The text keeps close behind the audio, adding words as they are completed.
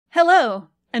Hello,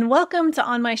 and welcome to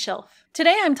On My Shelf.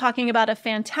 Today I'm talking about a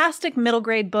fantastic middle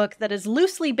grade book that is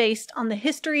loosely based on the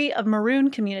history of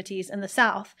Maroon communities in the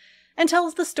South and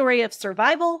tells the story of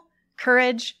survival,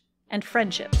 courage, and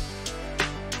friendship.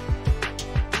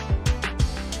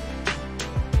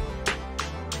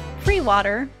 Free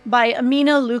Water by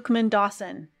Amina Lukman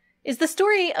Dawson is the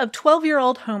story of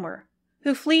 12-year-old Homer,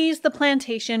 who flees the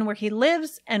plantation where he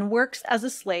lives and works as a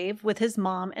slave with his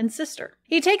mom and sister.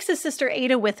 He takes his sister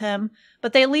Ada with him,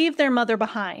 but they leave their mother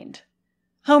behind.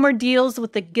 Homer deals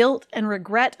with the guilt and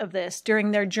regret of this during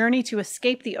their journey to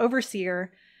escape the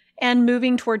overseer and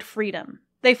moving toward freedom.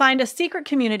 They find a secret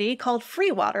community called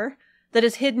Free Water that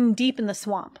is hidden deep in the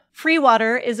swamp. Free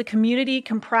Water is a community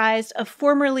comprised of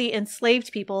formerly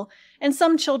enslaved people and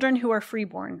some children who are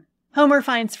freeborn. Homer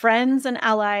finds friends and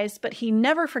allies, but he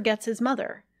never forgets his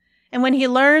mother. And when he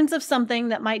learns of something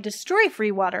that might destroy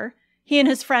Free Water, he and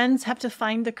his friends have to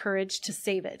find the courage to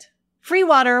save it. Free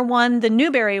Water won the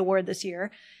Newbery Award this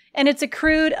year, and it's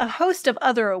accrued a host of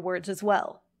other awards as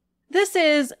well. This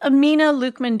is Amina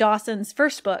Lukman Dawson's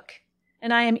first book,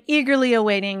 and I am eagerly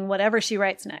awaiting whatever she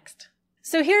writes next.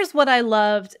 So here's what I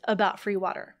loved about Free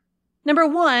Water. Number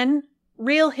one,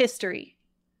 real history.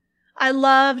 I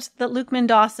loved that Lukman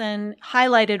Dawson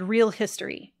highlighted real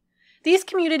history. These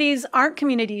communities aren't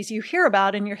communities you hear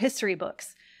about in your history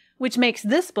books, which makes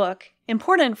this book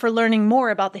important for learning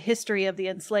more about the history of the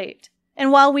enslaved.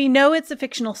 And while we know it's a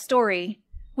fictional story,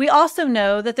 we also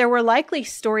know that there were likely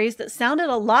stories that sounded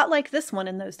a lot like this one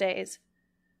in those days,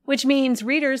 which means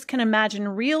readers can imagine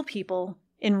real people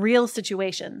in real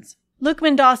situations.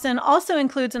 Lukman Dawson also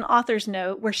includes an author's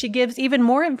note where she gives even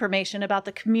more information about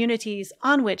the communities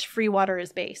on which Free Water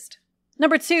is based.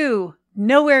 Number two,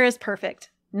 nowhere is perfect,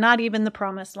 not even the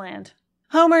Promised Land.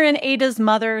 Homer and Ada's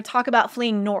mother talk about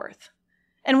fleeing north.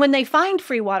 And when they find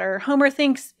Free Water, Homer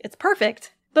thinks it's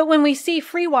perfect. But when we see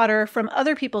Free Water from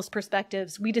other people's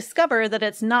perspectives, we discover that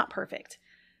it's not perfect.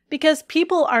 Because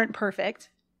people aren't perfect,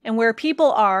 and where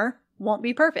people are won't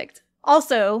be perfect.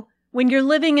 Also, when you're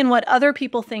living in what other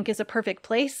people think is a perfect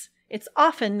place, it's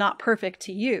often not perfect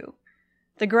to you.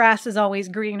 The grass is always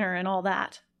greener and all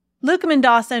that. Lukman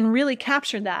Dawson really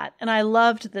captured that, and I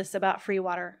loved this about Free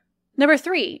Water. Number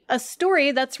three, a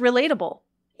story that's relatable.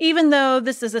 Even though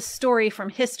this is a story from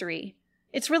history,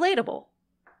 it's relatable.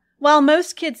 While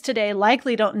most kids today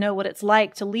likely don't know what it's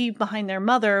like to leave behind their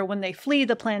mother when they flee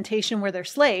the plantation where they're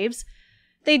slaves,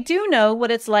 they do know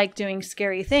what it's like doing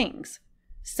scary things,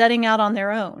 setting out on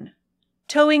their own,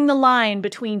 towing the line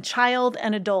between child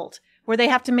and adult, where they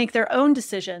have to make their own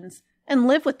decisions and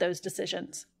live with those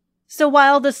decisions. So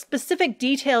while the specific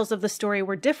details of the story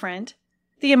were different,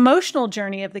 the emotional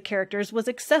journey of the characters was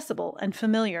accessible and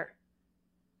familiar.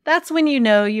 That's when you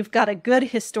know you've got a good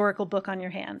historical book on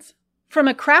your hands. From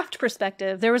a craft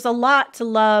perspective, there was a lot to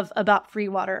love about Free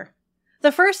Water.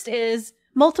 The first is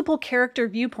multiple character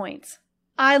viewpoints.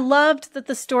 I loved that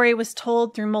the story was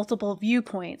told through multiple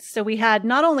viewpoints, so we had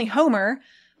not only Homer,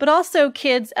 but also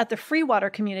kids at the Free Water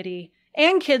community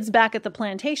and kids back at the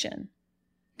plantation.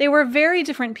 They were very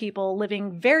different people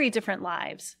living very different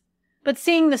lives, but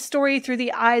seeing the story through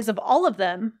the eyes of all of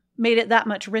them made it that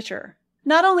much richer.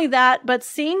 Not only that, but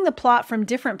seeing the plot from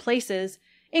different places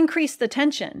increased the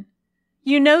tension.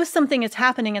 You know something is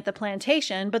happening at the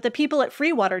plantation, but the people at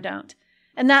Free Water don't.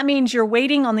 And that means you're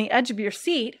waiting on the edge of your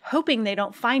seat, hoping they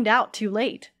don't find out too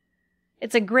late.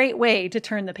 It's a great way to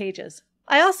turn the pages.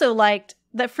 I also liked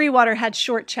that Free Water had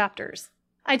short chapters.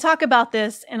 I talk about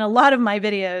this in a lot of my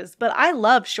videos, but I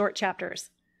love short chapters.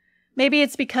 Maybe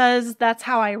it's because that's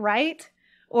how I write,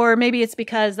 or maybe it's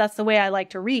because that's the way I like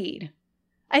to read.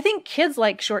 I think kids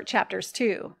like short chapters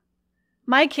too.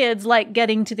 My kids like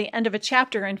getting to the end of a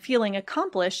chapter and feeling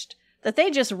accomplished that they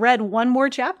just read one more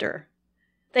chapter.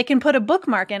 They can put a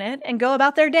bookmark in it and go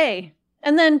about their day,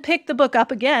 and then pick the book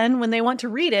up again when they want to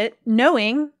read it,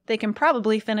 knowing they can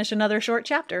probably finish another short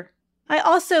chapter. I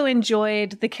also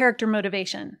enjoyed the character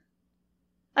motivation.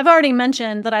 I've already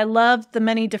mentioned that I loved the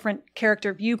many different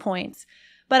character viewpoints,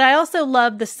 but I also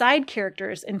loved the side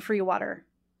characters in Free Water.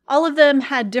 All of them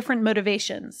had different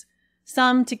motivations,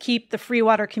 some to keep the Free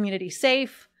Water community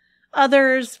safe,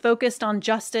 others focused on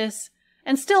justice,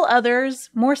 and still others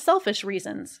more selfish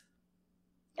reasons.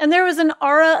 And there was an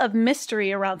aura of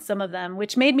mystery around some of them,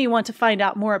 which made me want to find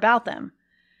out more about them.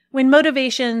 When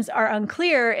motivations are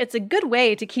unclear, it's a good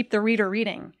way to keep the reader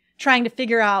reading, trying to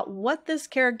figure out what this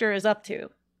character is up to.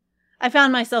 I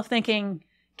found myself thinking,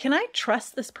 can I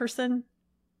trust this person?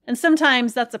 And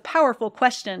sometimes that's a powerful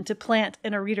question to plant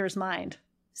in a reader's mind.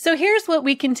 So here's what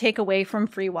we can take away from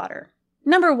Free Water.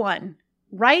 Number one,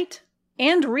 write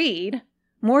and read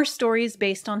more stories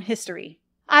based on history.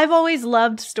 I've always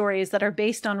loved stories that are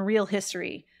based on real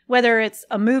history, whether it's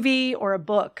a movie or a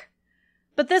book.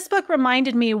 But this book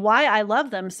reminded me why I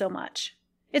love them so much.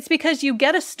 It's because you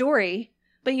get a story,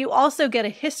 but you also get a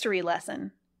history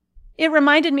lesson. It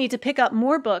reminded me to pick up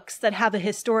more books that have a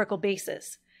historical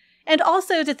basis, and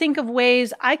also to think of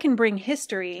ways I can bring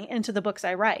history into the books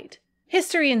I write.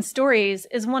 History in stories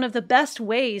is one of the best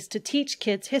ways to teach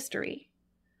kids history.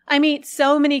 I meet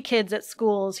so many kids at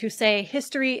schools who say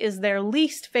history is their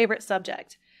least favorite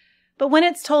subject. But when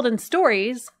it's told in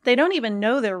stories, they don't even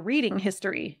know they're reading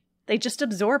history. They just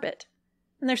absorb it.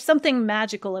 And there's something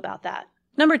magical about that.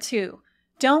 Number 2,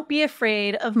 don't be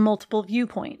afraid of multiple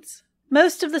viewpoints.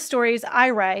 Most of the stories I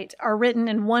write are written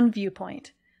in one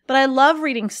viewpoint, but I love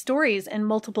reading stories in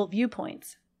multiple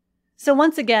viewpoints. So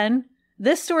once again,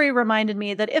 this story reminded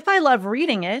me that if I love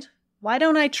reading it, why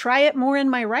don't I try it more in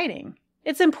my writing?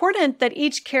 It's important that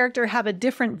each character have a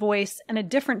different voice and a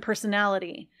different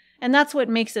personality, and that's what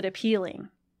makes it appealing.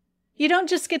 You don't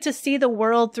just get to see the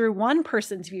world through one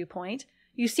person's viewpoint,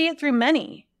 you see it through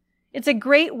many. It's a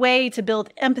great way to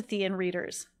build empathy in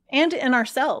readers, and in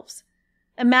ourselves.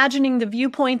 Imagining the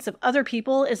viewpoints of other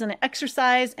people is an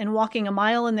exercise in walking a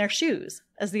mile in their shoes,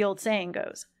 as the old saying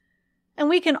goes. And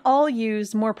we can all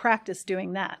use more practice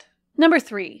doing that. Number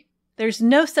 3, there's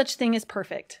no such thing as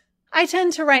perfect. I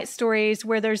tend to write stories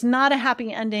where there's not a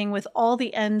happy ending with all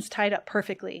the ends tied up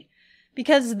perfectly,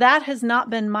 because that has not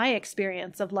been my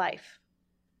experience of life.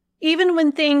 Even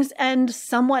when things end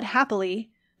somewhat happily,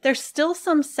 there's still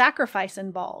some sacrifice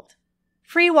involved.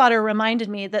 Free Water reminded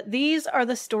me that these are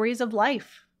the stories of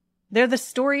life. They're the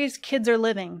stories kids are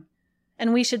living,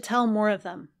 and we should tell more of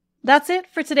them. That's it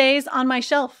for today's On My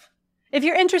Shelf. If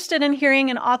you're interested in hearing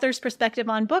an author's perspective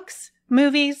on books,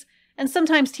 movies, and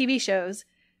sometimes TV shows,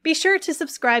 be sure to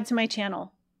subscribe to my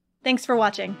channel. Thanks for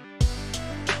watching.